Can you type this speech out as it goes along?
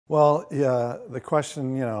Well, yeah, the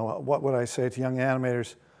question, you know, what would I say to young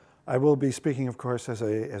animators? I will be speaking, of course, as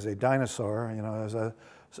a dinosaur, you know, as a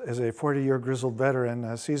 40-year grizzled veteran,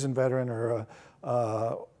 a seasoned veteran, or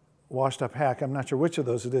a washed-up hack. I'm not sure which of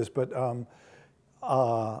those it is, but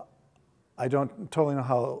I don't totally know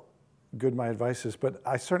how good my advice is, but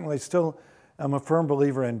I certainly still am a firm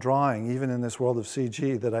believer in drawing, even in this world of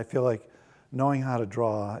CG, that I feel like knowing how to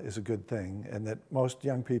draw is a good thing, and that most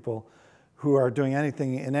young people who are doing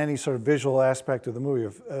anything in any sort of visual aspect of the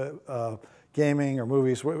movie, of gaming or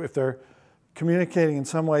movies, if they're communicating in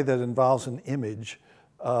some way that involves an image,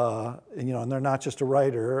 you know, and they're not just a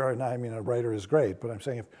writer, and I mean, a writer is great, but I'm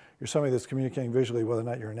saying if you're somebody that's communicating visually, whether or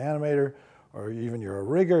not you're an animator, or even you're a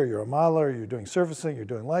rigger, you're a modeler, you're doing surfacing, you're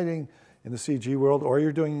doing lighting in the CG world, or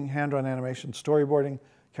you're doing hand-drawn animation, storyboarding,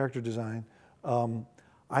 character design,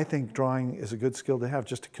 I think drawing is a good skill to have,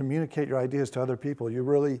 just to communicate your ideas to other people. You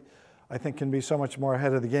really, I think, can be so much more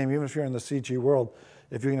ahead of the game, even if you're in the CG world.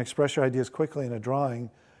 If you can express your ideas quickly in a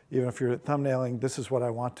drawing, even if you're thumbnailing, this is what I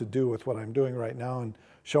want to do with what I'm doing right now, and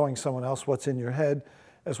showing someone else what's in your head,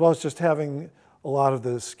 as well as just having a lot of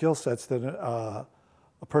the skill sets that a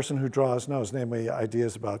person who draws knows, namely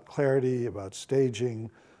ideas about clarity, about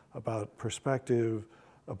staging, about perspective,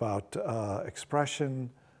 about expression,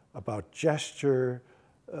 about gesture.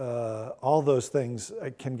 All those things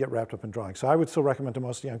can get wrapped up in drawing. So I would still recommend to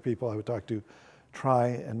most young people I would talk to, try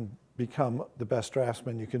and become the best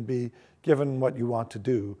draftsman you can be, given what you want to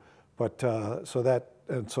do. But so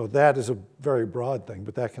that is a very broad thing,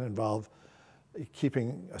 but that can involve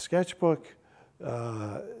keeping a sketchbook, you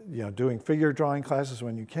know, doing figure drawing classes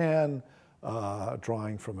when you can,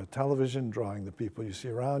 drawing from a television, drawing the people you see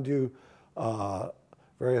around you,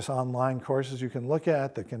 various online courses you can look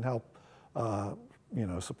at that can help you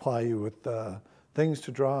know, supply you with things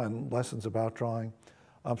to draw and lessons about drawing.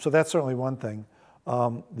 So that's certainly one thing.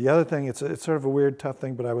 The other thing, it's sort of a weird, tough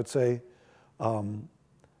thing, but I would say don't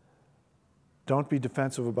be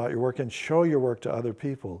defensive about your work and show your work to other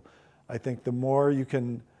people. I think the more you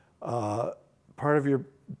can, part of your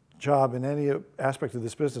job in any aspect of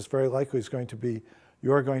this business very likely is going to be,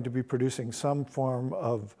 you're going to be producing some form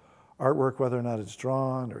of artwork, whether or not it's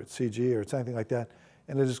drawn or it's CG or it's anything like that,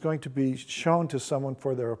 and it is going to be shown to someone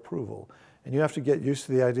for their approval. And you have to get used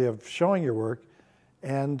to the idea of showing your work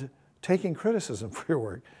and taking criticism for your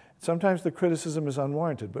work. Sometimes the criticism is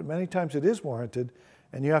unwarranted, but many times it is warranted,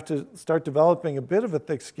 and you have to start developing a bit of a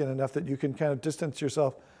thick skin enough that you can kind of distance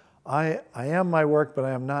yourself. I am my work, but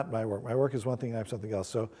I am not my work. My work is one thing, and I'm something else.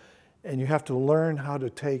 So, and you have to learn how to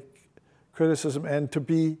take criticism and to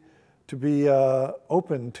be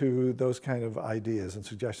open to those kind of ideas and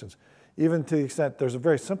suggestions. Even to the extent, there's a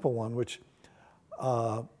very simple one, which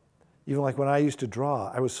even like when I used to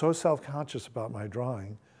draw, I was so self-conscious about my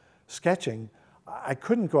drawing, sketching, I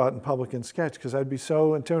couldn't go out in public and sketch because I'd be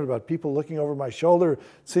so intimidated about people looking over my shoulder,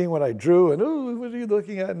 seeing what I drew, and, oh, what are you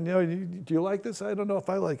looking at? And, you know, do you like this? I don't know if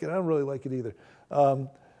I like it. I don't really like it either.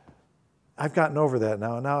 I've gotten over that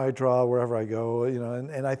now. Now I draw wherever I go, you know,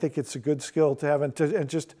 and I think it's a good skill to have, and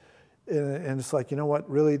it's like, you know what,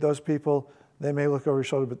 really, those people, they may look over your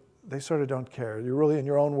shoulder, but they sort of don't care. You're really in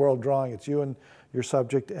your own world drawing. It's you and your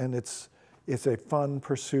subject, and it's a fun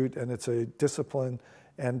pursuit, and it's a discipline,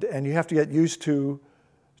 and you have to get used to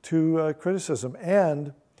criticism.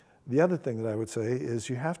 And the other thing that I would say is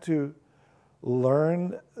you have to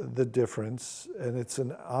learn the difference, and it's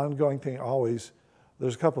an ongoing thing always.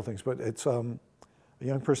 There's a couple things, but it's a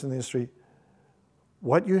young person in the industry,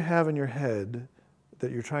 what you have in your head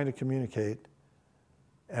that you're trying to communicate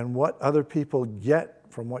and what other people get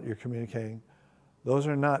from what you're communicating, those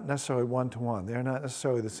are not necessarily one-to-one. They're not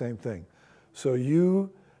necessarily the same thing. So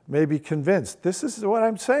you may be convinced, this is what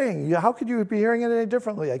I'm saying. How could you be hearing it any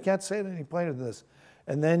differently? I can't say it any plainer than this.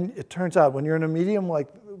 And then it turns out when you're in a medium like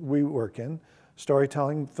we work in,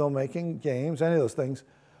 storytelling, filmmaking, games, any of those things,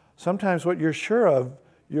 sometimes what you're sure of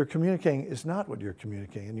you're communicating is not what you're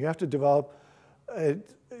communicating. And you have to develop,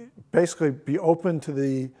 basically be open to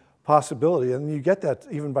the possibility. And you get that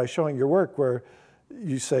even by showing your work, where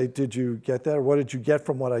you say, did you get that? Or what did you get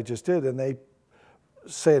from what I just did? And they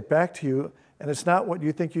say it back to you, and it's not what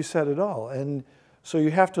you think you said at all. And so you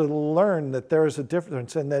have to learn that there is a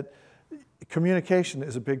difference, and that communication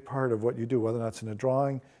is a big part of what you do, whether or not it's in a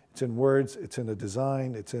drawing, it's in words, it's in a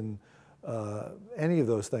design, it's in any of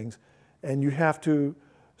those things. And you have to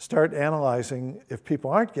start analyzing, if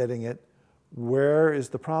people aren't getting it, where is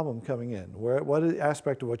the problem coming in? What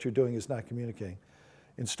aspect of what you're doing is not communicating?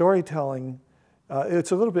 In storytelling,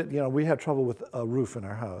 it's a little bit, you know, we had trouble with a roof in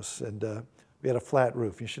our house, and we had a flat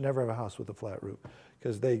roof. You should never have a house with a flat roof,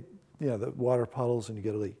 because they, you know, the water puddles and you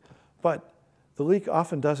get a leak. But the leak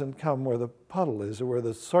often doesn't come where the puddle is or where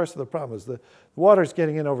the source of the problem is. The water's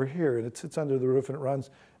getting in over here and it sits under the roof and it runs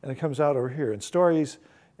and it comes out over here. And stories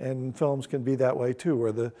and films can be that way too,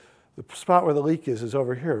 where the spot where the leak is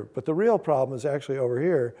over here. But the real problem is actually over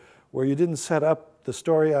here, where you didn't set up the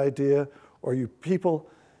story idea, or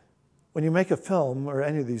when you make a film or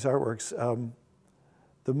any of these artworks,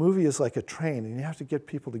 the movie is like a train and you have to get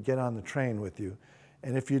people to get on the train with you.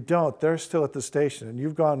 And if you don't, they're still at the station and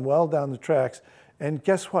you've gone well down the tracks, and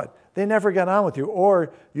guess what? They never got on with you,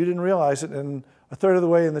 or you didn't realize it, and a third of the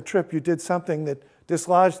way in the trip you did something that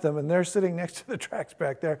dislodged them and they're sitting next to the tracks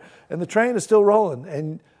back there and the train is still rolling,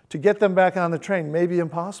 and to get them back on the train may be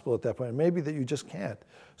impossible at that point. Maybe that you just can't.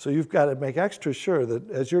 So you've got to make extra sure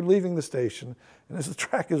that as you're leaving the station and as the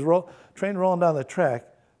train rolling down the track,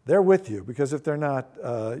 they're with you, because if they're not,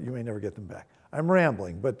 you may never get them back. I'm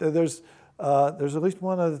rambling, but there's at least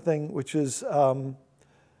one other thing, which is an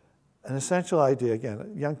essential idea.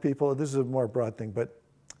 Again, young people, this is a more broad thing, but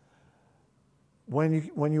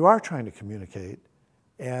when you are trying to communicate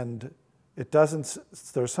and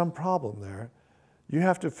there's some problem there, you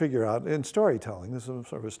have to figure out, in storytelling, this is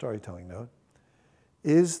sort of a storytelling note,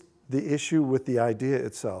 is the issue with the idea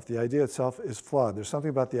itself. The idea itself is flawed. There's something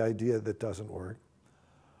about the idea that doesn't work.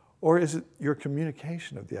 Or is it your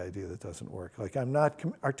communication of the idea that doesn't work? Like, I'm not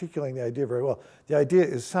articulating the idea very well. The idea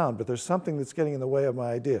is sound, but there's something that's getting in the way of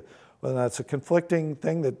my idea. Whether that's a conflicting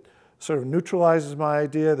thing that sort of neutralizes my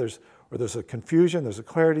idea, or there's a confusion, there's a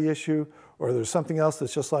clarity issue, or there's something else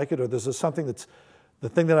that's just like it, or there's something that's the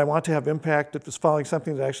thing that I want to have impact is following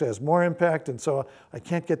something that actually has more impact, and so I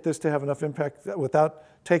can't get this to have enough impact without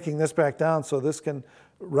taking this back down, so this can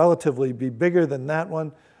relatively be bigger than that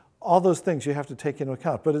one. All those things you have to take into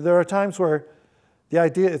account. But there are times where the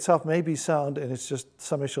idea itself may be sound and it's just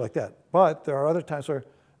some issue like that. But there are other times where,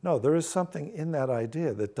 no, there is something in that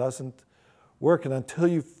idea that doesn't work, and until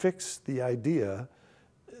you fix the idea,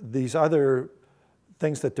 these other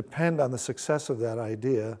things that depend on the success of that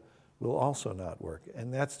idea will also not work.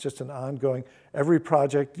 And that's just an ongoing, every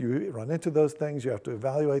project you run into those things, you have to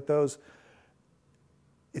evaluate those.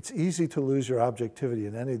 It's easy to lose your objectivity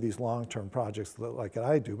in any of these long-term projects like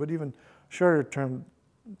I do, but even shorter-term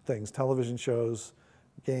things, television shows,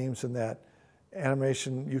 games and that,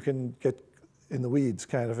 animation, you can get in the weeds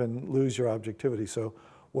kind of and lose your objectivity. So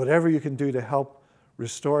whatever you can do to help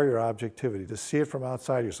restore your objectivity, to see it from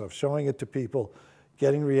outside yourself, showing it to people,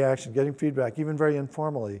 getting reaction, getting feedback, even very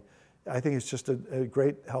informally, I think it's just a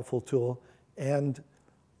great, helpful tool. And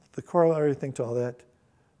the corollary thing to all that,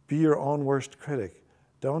 be your own worst critic.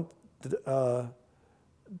 Don't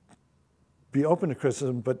be open to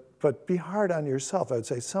criticism, but be hard on yourself. I would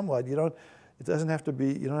say somewhat. It doesn't have to be.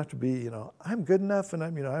 You don't have to be. I'm good enough, and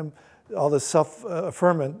I'm all this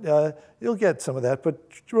self-affirmant. You'll get some of that, but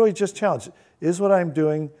really just challenge. Is what I'm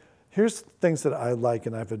doing? Here's things that I like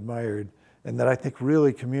and I've admired, and that I think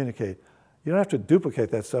really communicate. You don't have to duplicate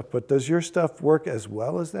that stuff, but does your stuff work as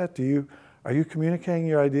well as that? Are you communicating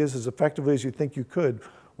your ideas as effectively as you think you could?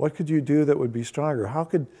 What could you do that would be stronger?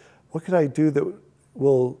 What could I do that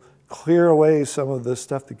will clear away some of the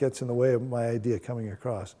stuff that gets in the way of my idea coming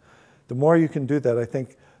across? The more you can do that, I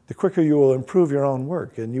think, the quicker you will improve your own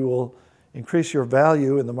work, and you will increase your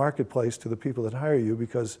value in the marketplace to the people that hire you,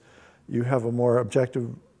 because you have a more objective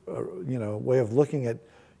way of looking at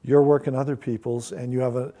your work and other people's, and you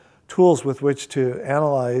have tools with which to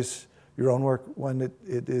analyze your own work when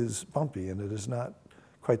it is bumpy and it is not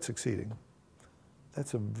quite succeeding.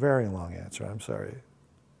 That's a very long answer, I'm sorry.